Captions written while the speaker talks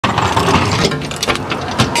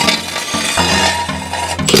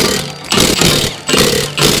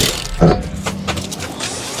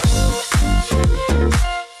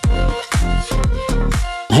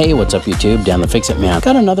Hey, what's up YouTube? Dan the Fix-It Man.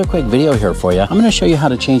 Got another quick video here for you. I'm going to show you how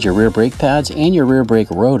to change your rear brake pads and your rear brake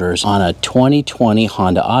rotors on a 2020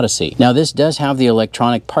 Honda Odyssey. Now this does have the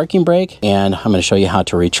electronic parking brake, and I'm going to show you how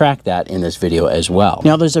to retract that in this video as well.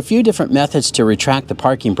 Now there's a few different methods to retract the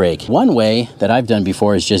parking brake. One way that I've done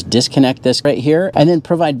before is just disconnect this right here and then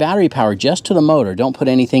provide battery power just to the motor. Don't put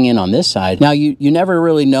anything in on this side. Now you never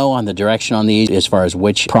really know on the direction on these as far as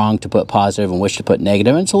which prong to put positive and which to put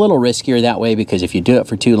negative. And it's a little riskier that way because if you do it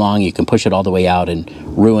for too long, you can push it all the way out and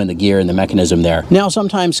ruin the gear and the mechanism there. Now,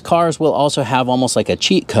 sometimes cars will also have almost like a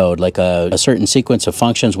cheat code, like a certain sequence of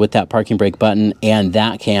functions with that parking brake button, and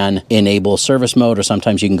that can enable service mode, or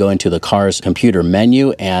sometimes you can go into the car's computer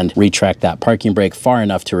menu and retract that parking brake far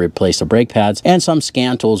enough to replace the brake pads, and some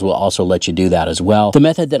scan tools will also let you do that as well. The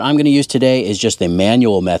method that I'm going to use today is just the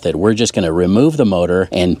manual method. We're just going to remove the motor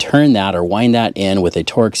and turn that or wind that in with a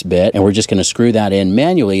Torx bit, and we're just going to screw that in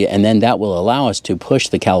manually, and then that will allow us to push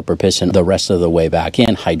the caliper piston the rest of the way back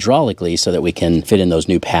in hydraulically so that we can fit in those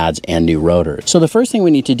new pads and new rotors. So the first thing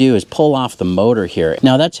we need to do is pull off the motor here.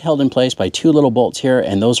 Now that's held in place by two little bolts here,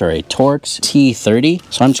 and those are a Torx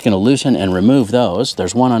T30. So I'm just going to loosen and remove those.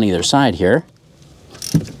 There's one on either side here.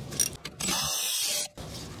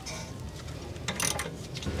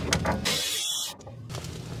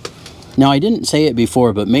 Now, I didn't say it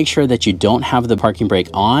before, but make sure that you don't have the parking brake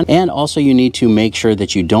on, and also you need to make sure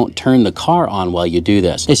that you don't turn the car on while you do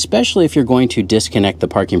this, especially if you're going to disconnect the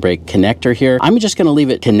parking brake connector here. I'm just going to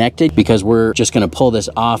leave it connected because we're just going to pull this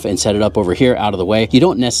off and set it up over here out of the way. You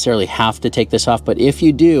don't necessarily have to take this off, but if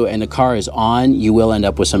you do and the car is on, you will end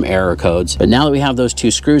up with some error codes. But now that we have those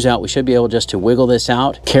two screws out, we should be able just to wiggle this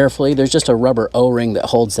out carefully. There's just a rubber O-ring that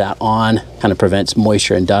holds that on, kind of prevents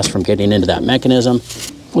moisture and dust from getting into that mechanism.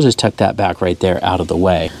 We'll just tuck that back right there out of the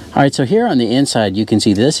way. All right, so here on the inside, you can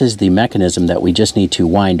see this is the mechanism that we just need to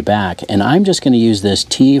wind back. And I'm just going to use this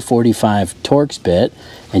T45 Torx bit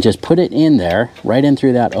and just put it in there, right in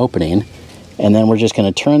through that opening. And then we're just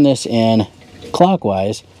going to turn this in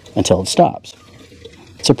clockwise until it stops.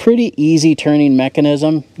 It's a pretty easy turning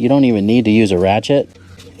mechanism. You don't even need to use a ratchet.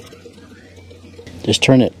 Just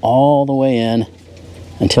turn it all the way in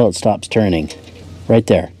until it stops turning. Right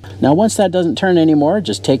there. Now once that doesn't turn anymore,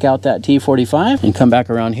 just take out that T45 and come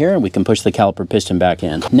back around here and we can push the caliper piston back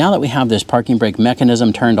in. Now that we have this parking brake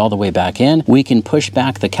mechanism turned all the way back in, we can push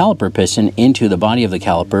back the caliper piston into the body of the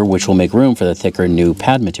caliper, which will make room for the thicker new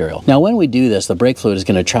pad material. Now when we do this, the brake fluid is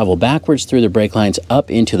going to travel backwards through the brake lines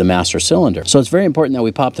up into the master cylinder. So it's very important that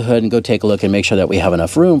we pop the hood and go take a look and make sure that we have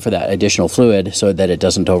enough room for that additional fluid so that it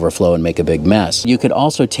doesn't overflow and make a big mess. You could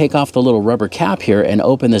also take off the little rubber cap here and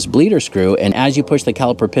open this bleeder screw, and as you push the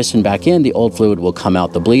caliper piston back in, the old fluid will come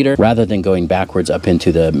out the bleeder rather than going backwards up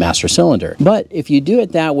into the master cylinder. But if you do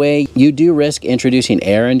it that way, you do risk introducing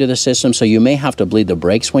air into the system, so you may have to bleed the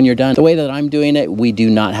brakes when you're done. The way that I'm doing it, we do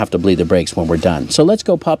not have to bleed the brakes when we're done. So let's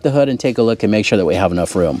go pop the hood and take a look and make sure that we have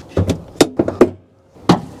enough room.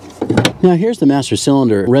 Now here's the master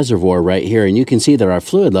cylinder reservoir right here, and you can see that our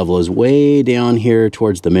fluid level is way down here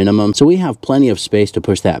towards the minimum, so we have plenty of space to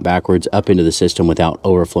push that backwards up into the system without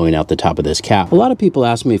overflowing out the top of this cap. A lot of people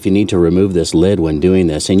ask me if you need to remove this lid when doing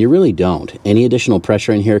this, and you really don't. Any additional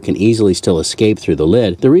pressure in here can easily still escape through the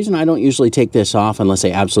lid. The reason I don't usually take this off unless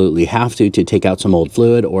I absolutely have to take out some old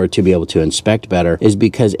fluid or to be able to inspect better is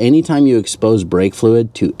because anytime you expose brake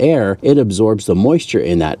fluid to air, it absorbs the moisture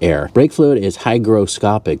in that air. Brake fluid is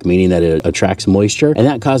hygroscopic, meaning that it attracts moisture, and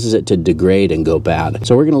that causes it to degrade and go bad.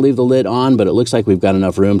 So we're going to leave the lid on, but it looks like we've got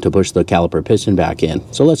enough room to push the caliper piston back in.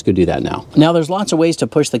 So let's go do that now. Now there's lots of ways to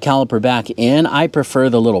push the caliper back in. I prefer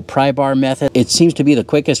the little pry bar method. It seems to be the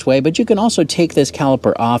quickest way, but you can also take this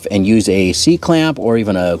caliper off and use a C-clamp or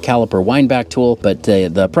even a caliper wind back tool. But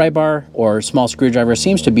the pry bar or small screwdriver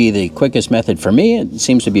seems to be the quickest method for me. It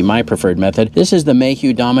seems to be my preferred method. This is the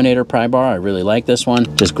Mayhew Dominator pry bar. I really like this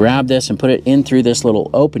one. Just grab this and put it in through this little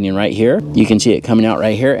opening right here. You can see it coming out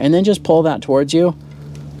right here, and then just pull that towards you.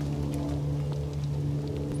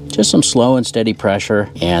 Just some slow and steady pressure,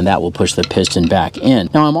 and that will push the piston back in.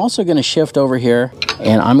 Now I'm also going to shift over here,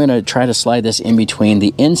 and I'm going to try to slide this in between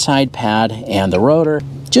the inside pad and the rotor,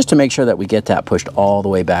 just to make sure that we get that pushed all the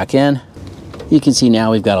way back in. You can see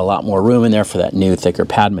now we've got a lot more room in there for that new thicker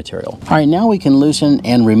pad material. All right, now we can loosen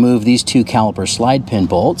and remove these two caliper slide pin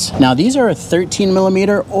bolts. Now these are a 13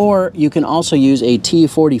 millimeter, or you can also use a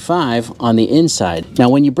T45 on the inside. Now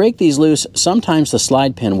when you break these loose, sometimes the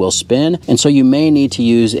slide pin will spin, and so you may need to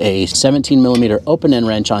use a 17 millimeter open end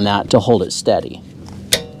wrench on that to hold it steady.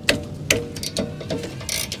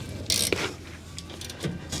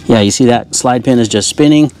 Yeah, you see that slide pin is just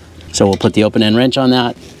spinning, so we'll put the open end wrench on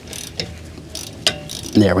that.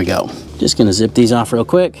 There we go. Just gonna zip these off real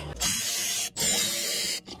quick.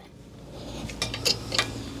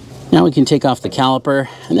 Now we can take off the caliper,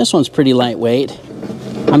 and this one's pretty lightweight.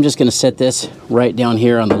 I'm just gonna set this right down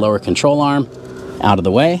here on the lower control arm, out of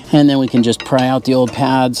the way, and then we can just pry out the old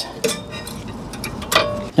pads.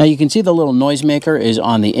 Now you can see the little noisemaker is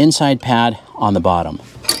on the inside pad on the bottom.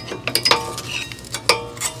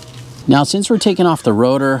 Now since we're taking off the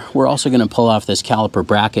rotor, we're also going to pull off this caliper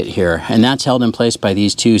bracket here, and that's held in place by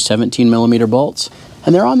these two 17mm bolts,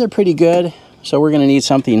 and they're on there pretty good. So we're going to need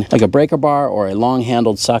something like a breaker bar or a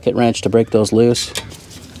long-handled socket wrench to break those loose.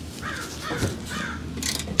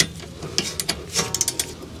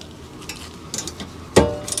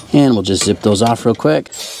 And we'll just zip those off real quick.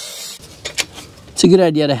 It's a good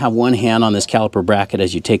idea to have one hand on this caliper bracket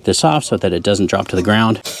as you take this off so that it doesn't drop to the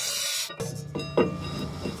ground.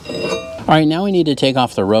 All right, now we need to take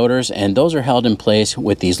off the rotors, and those are held in place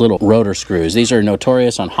with these little rotor screws. These are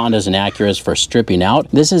notorious on Hondas and Acuras for stripping out.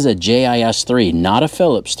 This is a JIS 3, not a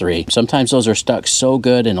Phillips 3. Sometimes those are stuck so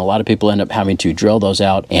good, and a lot of people end up having to drill those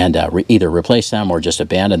out and either replace them or just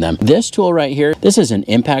abandon them. This tool right here, this is an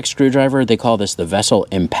impact screwdriver. They call this the Vessel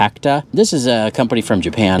Impacta. This is a company from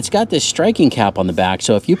Japan. It's got this striking cap on the back,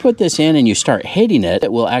 so if you put this in and you start hitting it,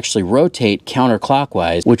 it will actually rotate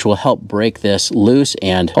counterclockwise, which will help break this loose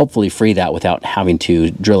and hopefully free that without having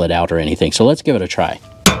to drill it out or anything. So let's give it a try.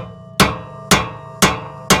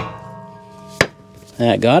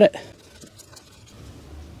 That got it.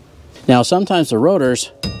 Now sometimes the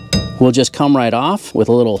rotors will just come right off with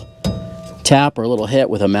a little tap or a little hit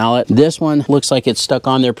with a mallet. This one looks like it's stuck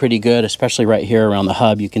on there pretty good, especially right here around the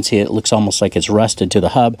hub. You can see it looks almost like it's rusted to the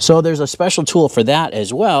hub. So there's a special tool for that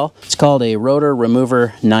as well. It's called a Rotor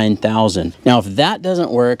Remover 9000. Now if that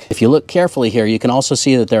doesn't work, if you look carefully here, you can also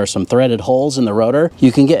see that there are some threaded holes in the rotor.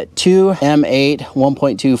 You can get two M8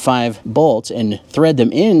 1.25 bolts and thread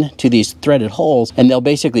them into these threaded holes, and they'll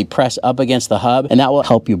basically press up against the hub, and that will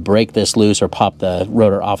help you break this loose or pop the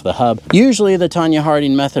rotor off the hub. Usually the Tanya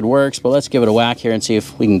Harding method works, but let's give it a whack here and see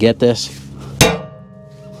if we can get this.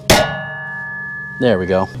 There we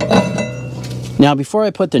go. Now before I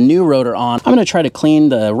put the new rotor on, I'm going to try to clean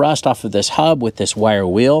the rust off of this hub with this wire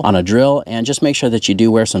wheel on a drill, and just make sure that you do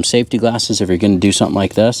wear some safety glasses if you're going to do something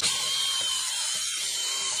like this.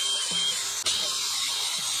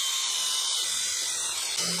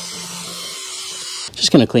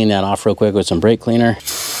 Just going to clean that off real quick with some brake cleaner.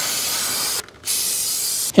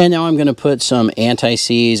 And now I'm going to put some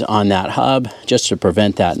anti-seize on that hub just to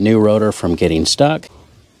prevent that new rotor from getting stuck.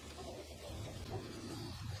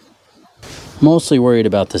 Mostly worried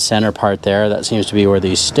about the center part there. That seems to be where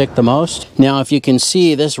these stick the most. Now if you can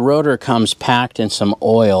see, this rotor comes packed in some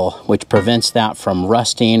oil, which prevents that from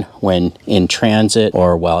rusting when in transit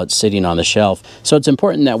or while it's sitting on the shelf. So it's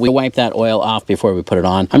important that we wipe that oil off before we put it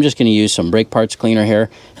on. I'm just going to use some brake parts cleaner here,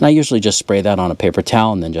 and I usually just spray that on a paper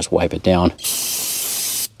towel and then just wipe it down.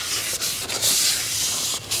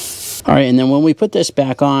 All right, and then when we put this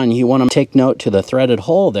back on, you want to take note to the threaded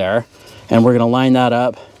hole there, and we're going to line that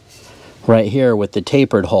up right here with the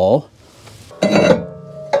tapered hole.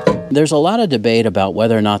 There's a lot of debate about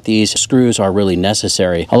whether or not these screws are really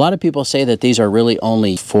necessary. A lot of people say that these are really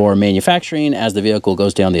only for manufacturing as the vehicle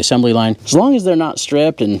goes down the assembly line. As long as they're not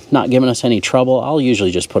stripped and not giving us any trouble, I'll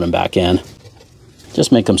usually just put them back in.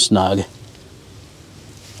 Just make them snug.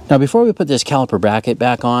 Now before we put this caliper bracket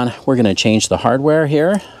back on, we're going to change the hardware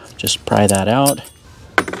here. Just pry that out.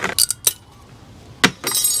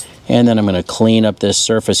 And then I'm going to clean up this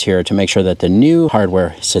surface here to make sure that the new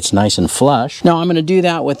hardware sits nice and flush. Now I'm going to do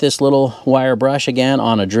that with this little wire brush again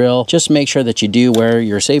on a drill. Just make sure that you do wear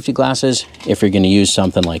your safety glasses if you're going to use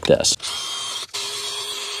something like this.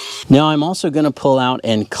 Now I'm also going to pull out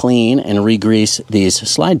and clean and re-grease these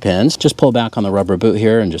slide pins. Just pull back on the rubber boot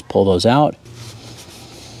here and just pull those out.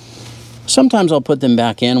 Sometimes I'll put them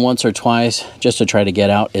back in once or twice just to try to get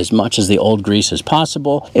out as much as the old grease as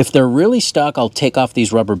possible. If they're really stuck, I'll take off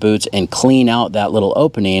these rubber boots and clean out that little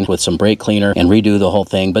opening with some brake cleaner and redo the whole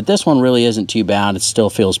thing. But this one really isn't too bad. It still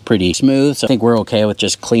feels pretty smooth. So I think we're okay with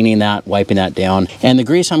just cleaning that, wiping that down. And the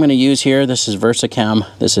grease I'm going to use here, this is VersaChem.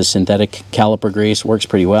 This is synthetic caliper grease. Works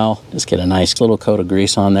pretty well. Just get a nice little coat of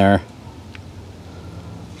grease on there.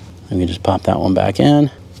 Let me just pop that one back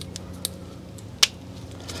in.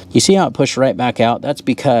 You see how it pushed right back out? That's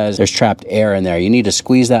because there's trapped air in there. You need to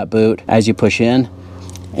squeeze that boot as you push in,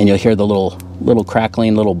 and you'll hear the little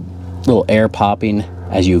crackling, little air popping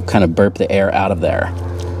as you kind of burp the air out of there.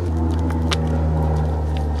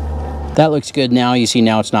 That looks good now. You see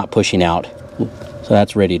now it's not pushing out. So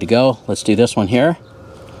that's ready to go. Let's do this one here.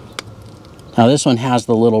 Now this one has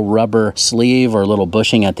the little rubber sleeve or little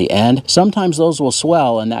bushing at the end. Sometimes those will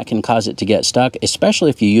swell and that can cause it to get stuck, especially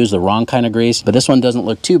if you use the wrong kind of grease. But this one doesn't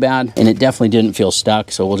look too bad and it definitely didn't feel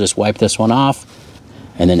stuck. So we'll just wipe this one off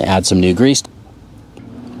and then add some new grease.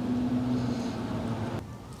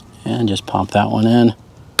 And just pop that one in.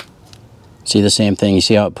 See the same thing, you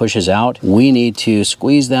see how it pushes out? We need to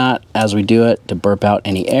squeeze that as we do it to burp out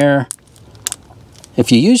any air.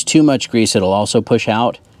 If you use too much grease, it'll also push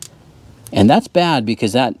out. And that's bad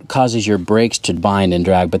because that causes your brakes to bind and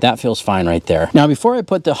drag, but that feels fine right there. Now, before I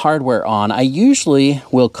put the hardware on, I usually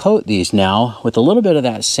will coat these now with a little bit of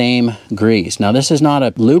that same grease. Now, this is not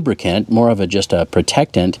a lubricant, more of just a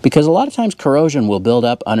protectant, because a lot of times corrosion will build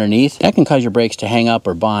up underneath. That can cause your brakes to hang up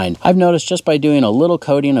or bind. I've noticed just by doing a little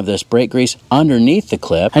coating of this brake grease underneath the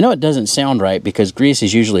clip, I know it doesn't sound right because grease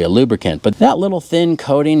is usually a lubricant, but that little thin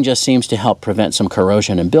coating just seems to help prevent some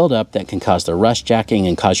corrosion and buildup that can cause the rust jacking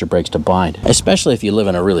and cause your brakes to bind, especially if you live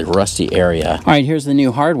in a really rusty area. All right, here's the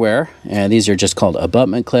new hardware, and these are just called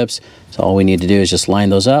abutment clips. So all we need to do is just line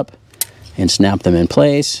those up and snap them in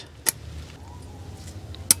place.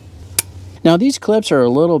 Now these clips are a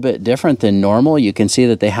little bit different than normal. You can see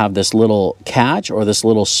that they have this little catch or this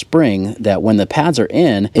little spring that when the pads are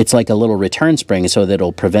in, it's like a little return spring so that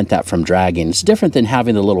it'll prevent that from dragging. It's different than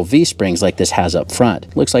having the little V-springs like this has up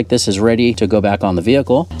front. Looks like this is ready to go back on the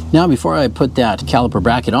vehicle. Now before I put that caliper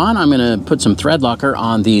bracket on, I'm gonna put some thread locker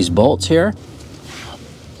on these bolts here.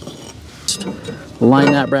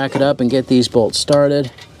 Line that bracket up and get these bolts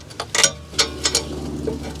started.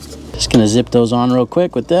 Just gonna zip those on real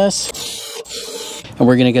quick with this. And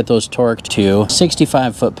we're gonna get those torqued to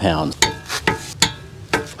 65 foot-pounds.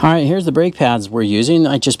 All right, here's the brake pads we're using.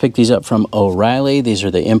 I just picked these up from O'Reilly. These are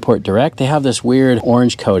the import direct. They have this weird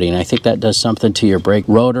orange coating. I think that does something to your brake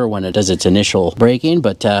rotor when it does its initial braking,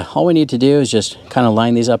 but all we need to do is just kind of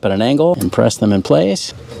line these up at an angle and press them in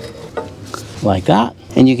place like that.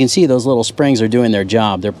 And you can see those little springs are doing their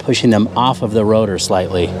job. They're pushing them off of the rotor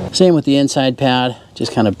slightly. Same with the inside pad.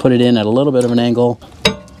 Just kind of put it in at a little bit of an angle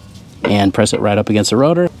and press it right up against the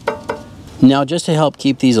rotor. Now, just to help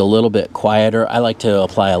keep these a little bit quieter, I like to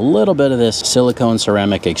apply a little bit of this silicone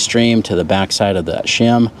ceramic extreme to the back side of that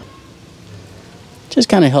shim. Just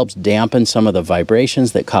kind of helps dampen some of the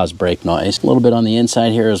vibrations that cause brake noise. A little bit on the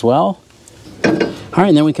inside here as well. All right,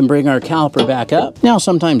 and then we can bring our caliper back up. Now,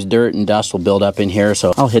 sometimes dirt and dust will build up in here,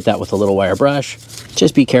 so I'll hit that with a little wire brush.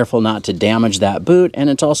 Just be careful not to damage that boot, and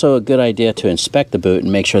it's also a good idea to inspect the boot and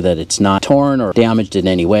make sure that it's not torn or damaged in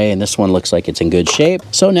any way, and this one looks like it's in good shape.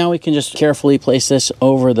 So now we can just carefully place this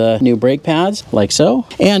over the new brake pads, like so.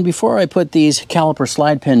 And before I put these caliper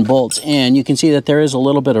slide pin bolts in, you can see that there is a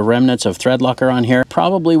little bit of remnants of thread locker on here.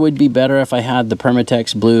 Probably would be better if I had the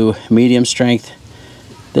Permatex Blue medium strength.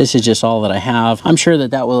 This is just all that I have. I'm sure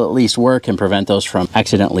that that will at least work and prevent those from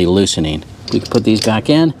accidentally loosening. We can put these back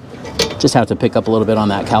in. Just have to pick up a little bit on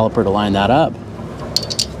that caliper to line that up.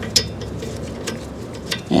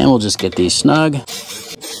 And we'll just get these snug.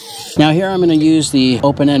 Now here I'm going to use the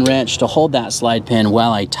open end wrench to hold that slide pin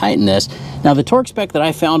while I tighten this. Now the torque spec that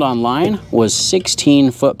I found online was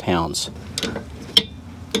 16 foot-pounds.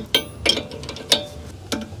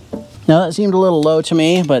 Now that seemed a little low to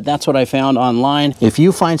me, but that's what I found online. If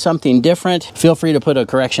you find something different, feel free to put a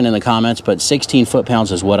correction in the comments, but 16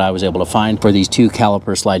 foot-pounds is what I was able to find for these two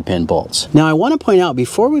caliper slide pin bolts. Now I want to point out,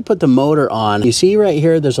 before we put the motor on, you see right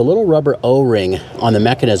here, there's a little rubber O-ring on the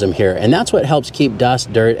mechanism here, and that's what helps keep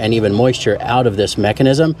dust, dirt, and even moisture out of this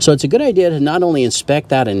mechanism. So it's a good idea to not only inspect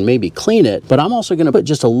that and maybe clean it, but I'm also going to put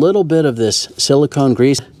just a little bit of this silicone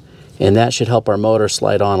grease, and that should help our motor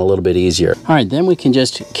slide on a little bit easier. All right, then we can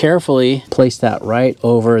just carefully place that right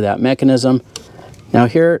over that mechanism. Now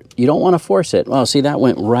here, you don't want to force it. Well, see, that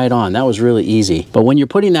went right on. That was really easy. But when you're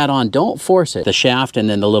putting that on, don't force it. The shaft and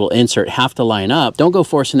then the little insert have to line up. Don't go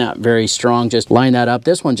forcing that very strong. Just line that up.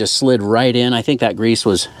 This one just slid right in. I think that grease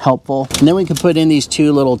was helpful. And then we can put in these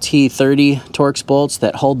two little T30 Torx bolts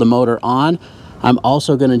that hold the motor on. I'm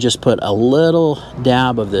also going to just put a little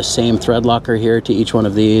dab of the same thread locker here to each one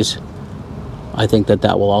of these. I think that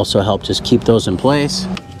that will also help just keep those in place.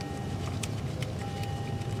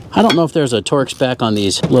 I don't know if there's a torque spec on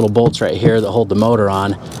these little bolts right here that hold the motor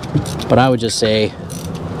on, but I would just say,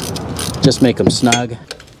 just make them snug.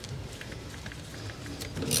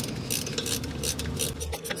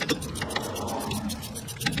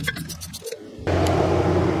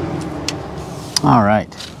 All right.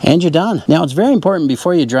 And you're done. Now it's very important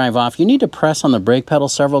before you drive off, you need to press on the brake pedal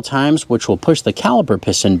several times, which will push the caliper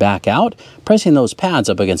piston back out, pressing those pads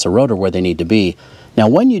up against the rotor where they need to be. Now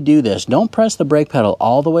when you do this, don't press the brake pedal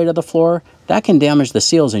all the way to the floor. that can damage the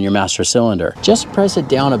seals in your master cylinder. Just press it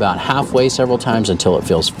down about halfway several times until it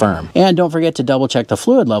feels firm. And don't forget to double check the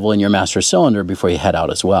fluid level in your master cylinder before you head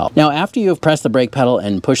out as well. Now, after you have pressed the brake pedal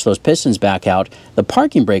and pushed those pistons back out, the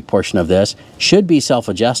parking brake portion of this should be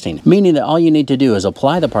self-adjusting, meaning that all you need to do is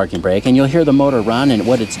apply the parking brake and you'll hear the motor run, and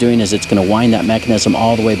what it's doing is it's going to wind that mechanism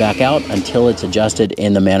all the way back out until it's adjusted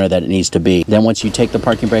in the manner that it needs to be. Then once you take the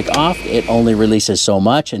parking brake off, it only releases so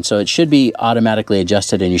much, and so it should be automatically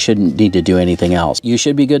adjusted and you shouldn't need to do anything else. You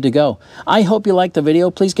should be good to go. I hope you liked the video.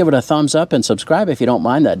 Please give it a thumbs up and subscribe if you don't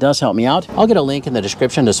mind. That does help me out. I'll get a link in the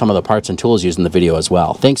description to some of the parts and tools used in the video as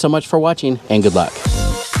well. Thanks so much for watching, and good luck.